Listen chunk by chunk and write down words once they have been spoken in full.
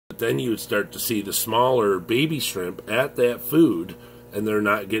then you would start to see the smaller baby shrimp at that food, and they're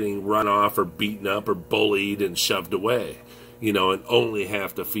not getting run off or beaten up or bullied and shoved away, you know, and only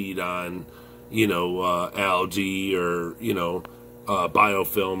have to feed on, you know, algae or, you know,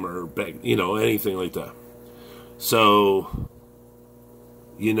 biofilm or, you know, anything like that. So,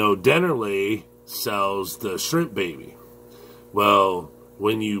 you know, Dennerle sells the shrimp baby. Well,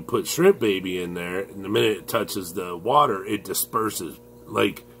 when you put shrimp baby in there, and the minute it touches the water, it disperses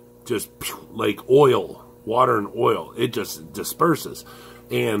like just like oil, water and oil. It just disperses.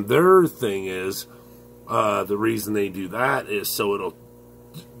 And their thing is, the reason they do that is so it'll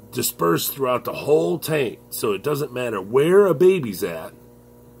disperse throughout the whole tank. So it doesn't matter where a baby's at,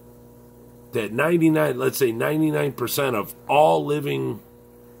 that 99, let's say 99% of all living,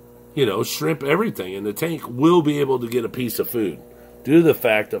 you know, shrimp, everything in the tank will be able to get a piece of food due to the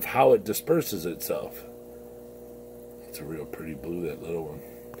fact of how it disperses itself. It's a real pretty blue, that little one.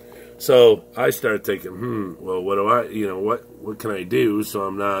 So I started thinking, well, what do I, you know, what can I do so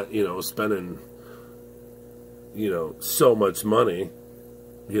I'm not, you know, spending, you know, so much money,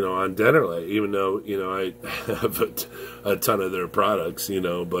 you know, on Dennerle, even though, you know, I have a ton of their products, you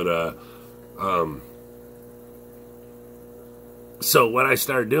know, but, so what I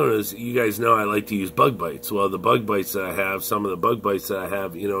started doing is, you guys know I like to use bug bites. Well, the bug bites that I have, some of the bug bites that I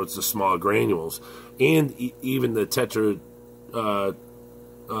have, you know, it's the small granules, and even the tetra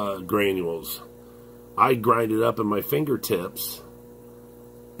granules. I grind it up in my fingertips,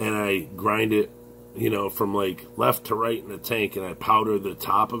 and I grind it, you know, from like left to right in the tank, and I powder the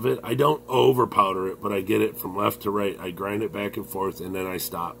top of it. I don't over powder it, but I get it from left to right. I grind it back and forth, and then I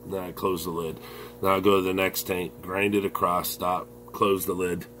stop. And then I close the lid. Then I'll go to the next tank, grind it across, stop, close the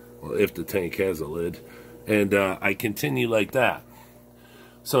lid. Well, if the tank has a lid. And I continue like that.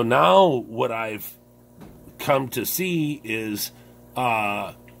 So now what I've come to see is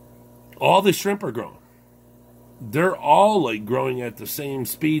all the shrimp are growing. They're all like growing at the same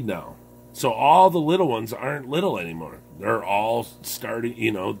speed now. So all the little ones aren't little anymore. They're all starting,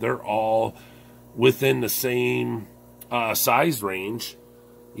 you know, they're all within the same size range,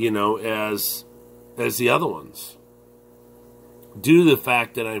 you know, as the other ones. Due to the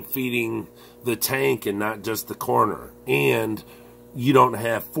fact that I'm feeding the tank and not just the corner. And you don't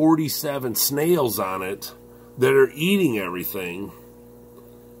have 47 snails on it that are eating everything.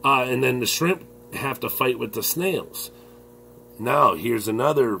 And then the shrimp have to fight with the snails. Now, here's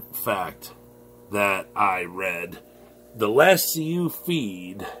another fact that I read. The less you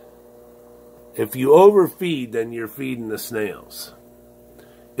feed, if you overfeed, then you're feeding the snails.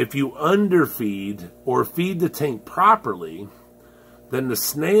 If you underfeed or feed the tank properly, then the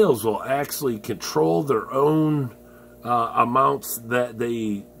snails will actually control their own amounts that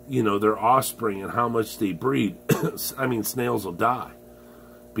they, you know, their offspring and how much they breed. I mean, snails will die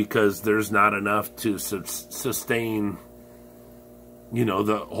because there's not enough to sustain, you know,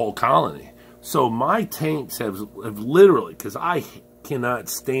 the whole colony. So my tanks have literally, because I cannot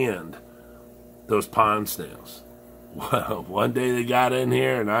stand those pond snails. Well, one day they got in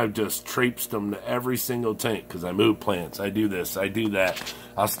here and I've just traipsed them to every single tank because I move plants. I do this, I do that.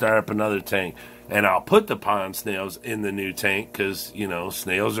 I'll start up another tank. And I'll put the pond snails in the new tank because, you know,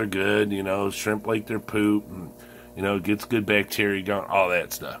 snails are good. You know, shrimp like their poop. And, you know, it gets good bacteria going, all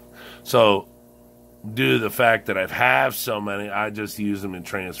that stuff. So, due to the fact that I've have so many, I just use them and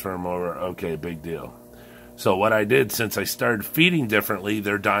transfer them over. Okay, big deal. So what I did, since I started feeding differently,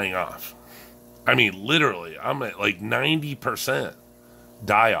 they're dying off. I mean, literally, I'm at like 90%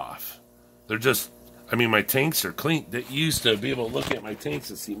 die off. They're just, I mean, my tanks are clean. They used to be able to look at my tanks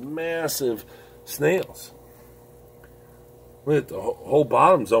and see massive snails. Look at the whole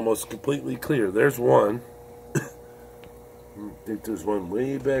bottom's almost completely clear. There's one. I think there's one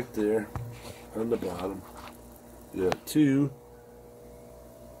way back there on the bottom. Yeah, two.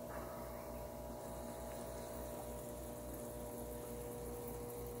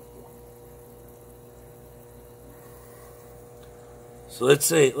 So let's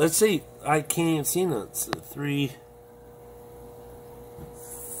say I can't even see none. So 3,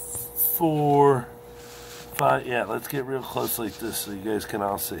 4, 5. Yeah, let's get real close like this so you guys can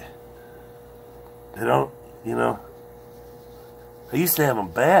all see. They don't, you know. I used to have them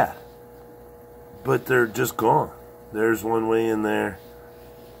bad, but they're just gone. There's one way in there.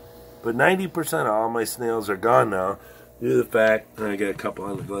 But 90% of all my snails are gone now due to the fact, and I got a couple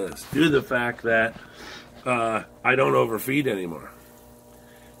on the glass, due to the fact that I don't overfeed anymore.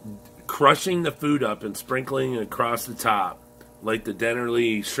 Crushing the food up and sprinkling it across the top, like the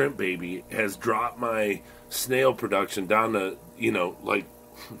Dennerle shrimp baby, has dropped my snail production down to, you know, like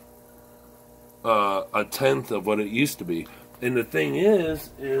a tenth of what it used to be. And the thing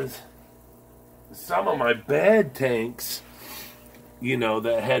is some of my bad tanks, you know,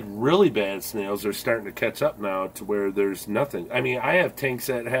 that had really bad snails are starting to catch up now to where there's nothing. I mean, I have tanks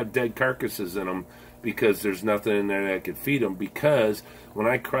that have dead carcasses in them because there's nothing in there that could feed them, because when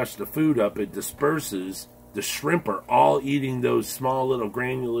I crush the food up, it disperses. The shrimp are all eating those small little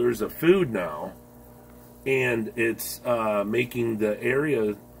granulars of food now, and it's making the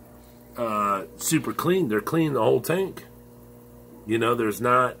area super clean. They're cleaning the whole tank. You know, there's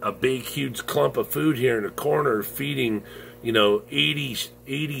not a big, huge clump of food here in the corner feeding, you know,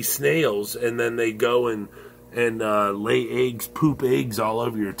 80 snails, and then they go and lay eggs, poop eggs all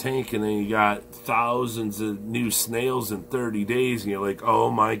over your tank, and then you got thousands of new snails in 30 days, and you're like, oh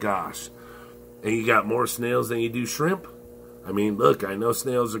my gosh. And you got more snails than you do shrimp. I mean, look, I know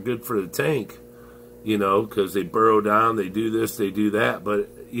snails are good for the tank, you know, because they burrow down, they do this, they do that, but,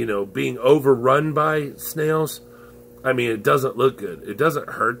 you know, being overrun by snails, I mean, it doesn't look good. It doesn't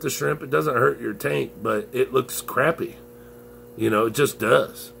hurt the shrimp. It doesn't hurt your tank, but it looks crappy. You know, it just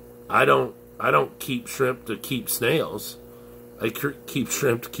does. I don't keep shrimp to keep snails. I keep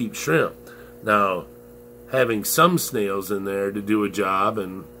shrimp to keep shrimp. Now, having some snails in there to do a job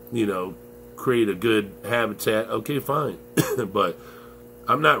and, you know, create a good habitat, okay, fine. But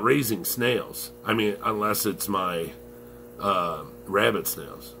I'm not raising snails. I mean, unless it's my rabbit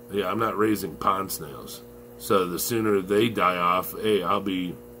snails. Yeah, I'm not raising pond snails. So the sooner they die off, hey, I'll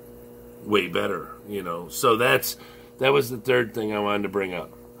be way better, you know. So that was the third thing I wanted to bring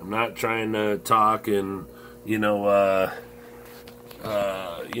up. I'm not trying to talk and, you know,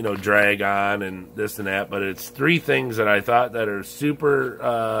 drag on and this and that, but it's three things that I thought that are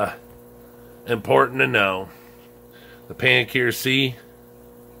super important to know. The Panacur C,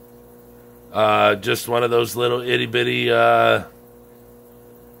 just one of those little itty bitty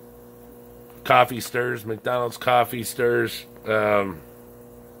coffee stirs, McDonald's coffee stirs.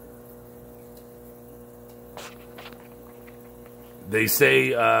 They say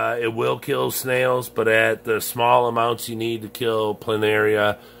it will kill snails, but at the small amounts you need to kill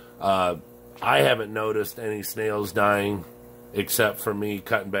Planeria. I haven't noticed any snails dying except for me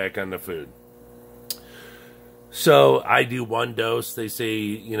cutting back on the food. So I do one dose. They say,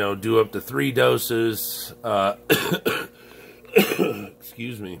 you know, do up to 3 doses.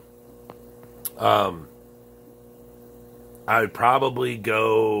 Excuse me. I would probably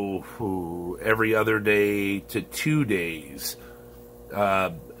go every other day to 2 days.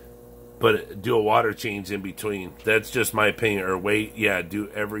 But do a water change in between. That's just my opinion. Or wait, yeah, do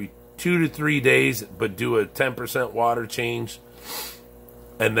every 2 to 3 days, but do a 10% water change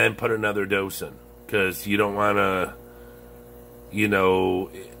and then put another dose in. Because you don't want to, you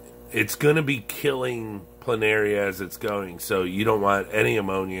know, it's going to be killing Planeria as it's going. So you don't want any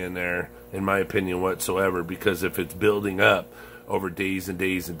ammonia in there, in my opinion, whatsoever. Because if it's building up over days and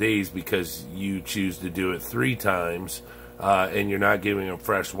days and days because you choose to do it 3 times and you're not giving them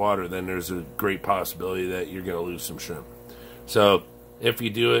fresh water, then there's a great possibility that you're going to lose some shrimp. So if you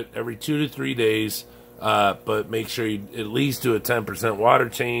do it every 2 to 3 days, but make sure you at least do a 10% water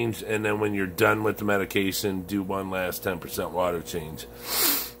change, and then when you're done with the medication, do one last 10% water change.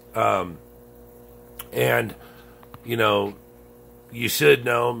 And, you know, you should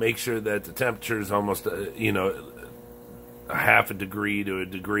know, make sure that the temperature is almost, you know, a half a degree to a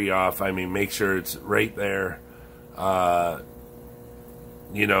degree off. I mean, make sure it's right there.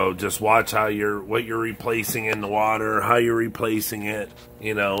 You know, just watch how what you're replacing in the water, how you're replacing it.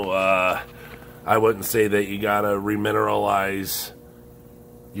 You know, I wouldn't say that you gotta remineralize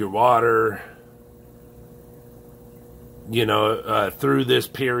your water, you know, through this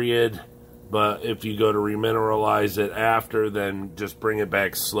period. But if you go to remineralize it after, then just bring it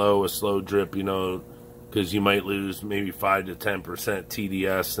back slow, a slow drip, you know, because you might lose maybe 5 to 10%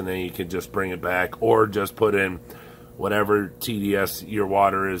 TDS, and then you can just bring it back, or just put in whatever TDS your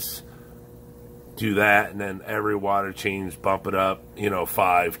water is. Do that, and then every water change, bump it up, you know,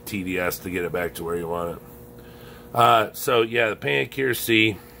 5 TDS to get it back to where you want it. So yeah, the Panacur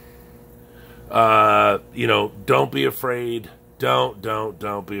C. You know, don't be afraid. Don't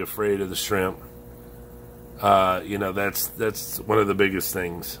be afraid of the shrimp. You know, that's one of the biggest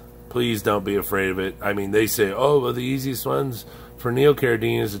things. Please don't be afraid of it. I mean, they say, oh, well, the easiest ones for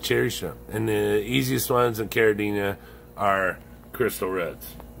neocaridina is a cherry shrimp, and the easiest ones in caridina are crystal reds.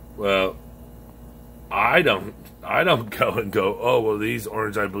 Well, I don't go and go, oh, well, these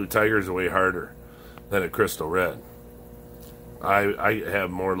orange-eyed blue tigers are way harder than a crystal red. I have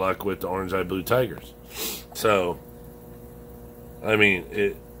more luck with the orange-eyed blue tigers. So, I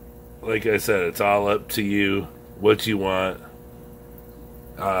mean, like I said, it's all up to you, what you want,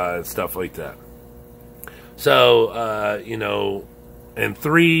 stuff like that. So, you know, and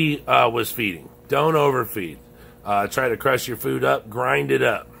 3 was feeding. Don't overfeed. Try to crush your food up, grind it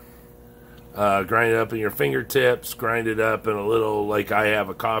up. Grind it up in your fingertips, grind it up in a little, like I have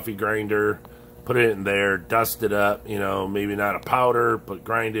a coffee grinder, put it in there, dust it up, you know, maybe not a powder, but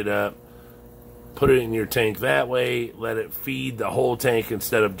grind it up. Put it in your tank that way, let it feed the whole tank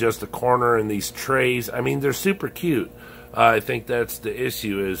instead of just a corner in these trays. I mean, they're super cute. I think that's the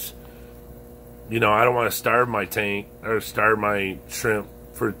issue is, you know, I don't want to starve my tank or starve my shrimp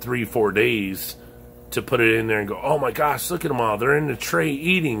for 3-4 days to put it in there and go, oh my gosh, look at them all. They're in the tray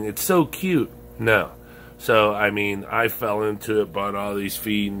eating. It's so cute. No. So, I mean, I fell into it, bought all these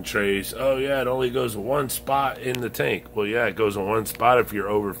feeding trays. Oh, yeah, it only goes in one spot in the tank. Well, yeah, it goes in one spot. If you're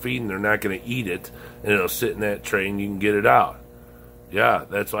overfeeding, they're not going to eat it, and it'll sit in that tray, and you can get it out. Yeah,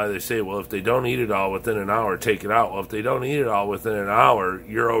 that's why they say, well, if they don't eat it all within an hour, take it out. Well, if they don't eat it all within an hour,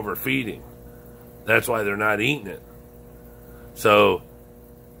 you're overfeeding. That's why they're not eating it. So,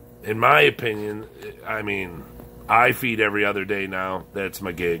 in my opinion, I mean, I feed every other day now. That's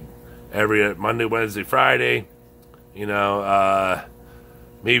my gig. Every Monday, Wednesday, Friday, you know,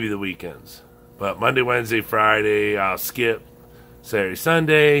 maybe the weekends. But Monday, Wednesday, Friday, I'll skip Saturday,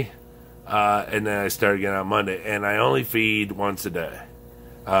 Sunday, and then I start again on Monday. And I only feed once a day.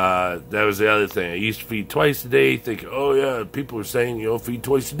 That was the other thing. I used to feed twice a day, thinking, oh, yeah, people are saying you don't feed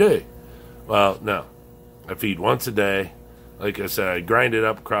twice a day. Well, no. I feed once a day. Like I said, I grind it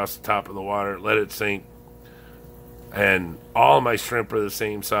up across the top of the water, let it sink. And all my shrimp are the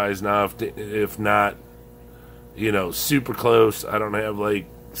same size now, if not, you know, super close. I don't have, like,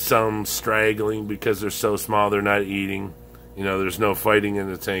 some straggling because they're so small they're not eating. You know, there's no fighting in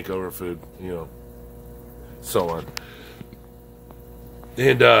the tank over food, you know, so on.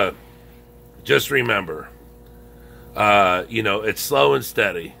 And just remember, you know, it's slow and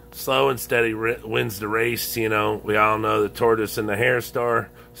steady. Slow and steady wins the race, you know. We all know the tortoise and the hare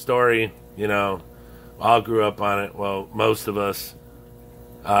story, you know. All grew up on it. Well, most of us.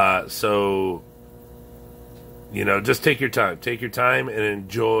 So, you know, just take your time. Take your time and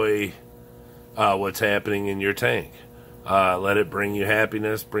enjoy what's happening in your tank. Let it bring you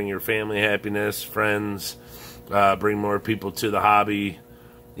happiness, bring your family happiness, friends, bring more people to the hobby.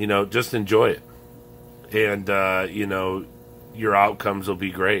 You know, just enjoy it. And, you know, your outcomes will be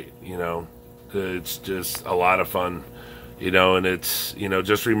great, you know. It's just a lot of fun. You know, and it's, you know,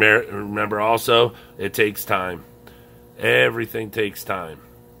 just remember also, it takes time. Everything takes time.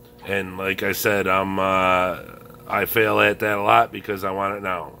 And like I said, I fail at that a lot because I want it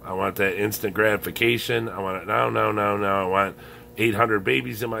now. I want that instant gratification. I want it now. I want 800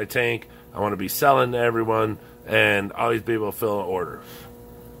 babies in my tank. I want to be selling to everyone and always be able to fill an order.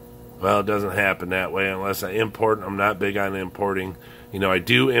 Well, it doesn't happen that way unless I import. I'm not big on importing. You know, I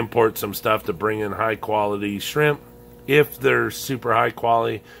do import some stuff to bring in high-quality shrimp, if they're super high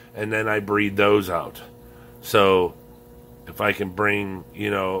quality, and then I breed those out. So if I can bring,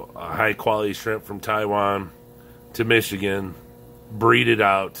 you know, a high quality shrimp from Taiwan to Michigan, breed it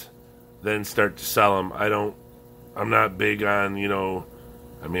out, then start to sell them. I'm not big on, you know,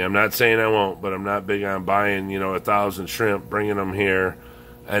 I mean, I'm not saying I won't, but I'm not big on buying, you know, 1,000 shrimp, bringing them here,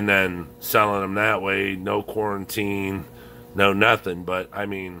 and then selling them that way. No quarantine, no nothing. But I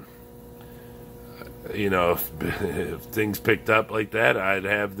mean, you know, if things picked up like that, I'd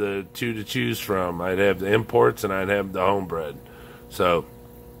have the two to choose from. I'd have the imports and I'd have the homebred. So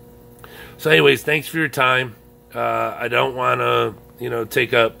anyways, thanks for your time. I don't want to, you know,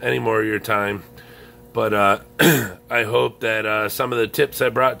 take up any more of your time, but I hope that some of the tips I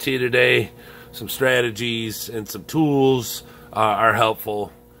brought to you today, some strategies and some tools are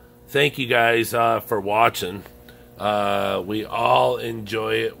helpful. Thank you guys for watching. We all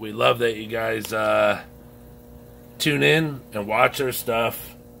enjoy it. We love that you guys tune in and watch our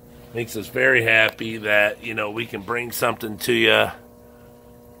stuff. Makes us very happy that, you know, we can bring something to you.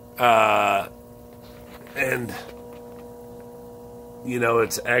 And, you know,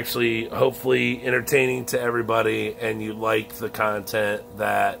 it's actually hopefully entertaining to everybody and you like the content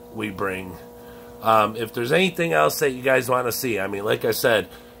that we bring. If there's anything else that you guys want to see, I mean, like I said,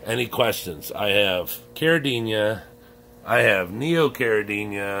 any questions? I have Caridina. I have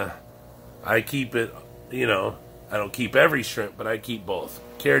Neocaridina. I keep it, you know, I don't keep every shrimp, but I keep both.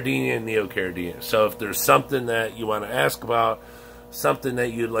 Caridina and Neocaridina. So if there's something that you want to ask about, something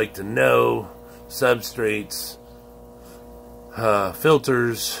that you'd like to know, substrates,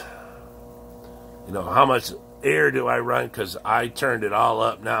 filters, you know, how much air do I run? Because I turned it all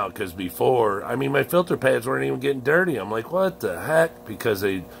up now. Because before, I mean, my filter pads weren't even getting dirty. I'm like, what the heck? Because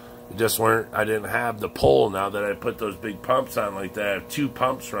they just weren't, I didn't have the pull now that I put those big pumps on like that. I have 2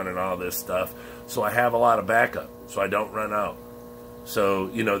 pumps running all this stuff. so I have a lot of backup, so I don't run out. So,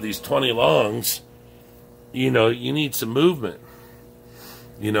 you know, these 20 longs, you know, you need some movement.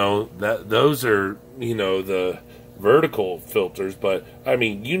 You know, those are, you know, the vertical filters, but I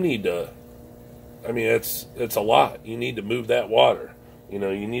mean, you need to, I mean, it's a lot. You need to move that water. You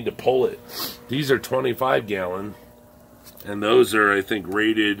know, you need to pull it. These are 25 gallon, and those are, I think,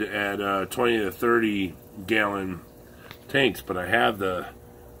 rated at 20 to 30 gallon tanks, but I have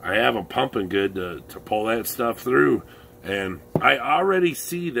them pumping good to pull that stuff through. And I already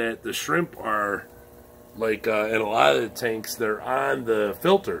see that the shrimp are, like, in a lot of the tanks, they're on the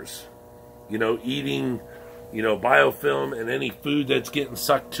filters, you know, eating, you know, biofilm and any food that's getting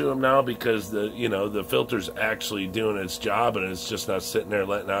sucked to them now, because the, you know, the filter's actually doing its job, and it's just not sitting there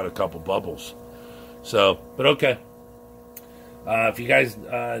letting out a couple bubbles. So, but okay. If you guys need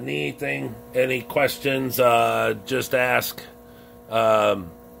anything, any questions, just ask.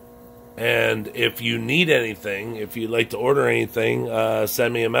 And if you need anything, if you'd like to order anything,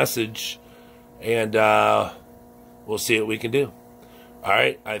 send me a message, and we'll see what we can do. All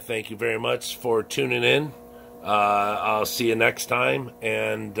right, I thank you very much for tuning in. I'll see you next time,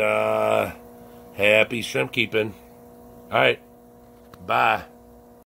 and happy shrimp keeping. All right, bye.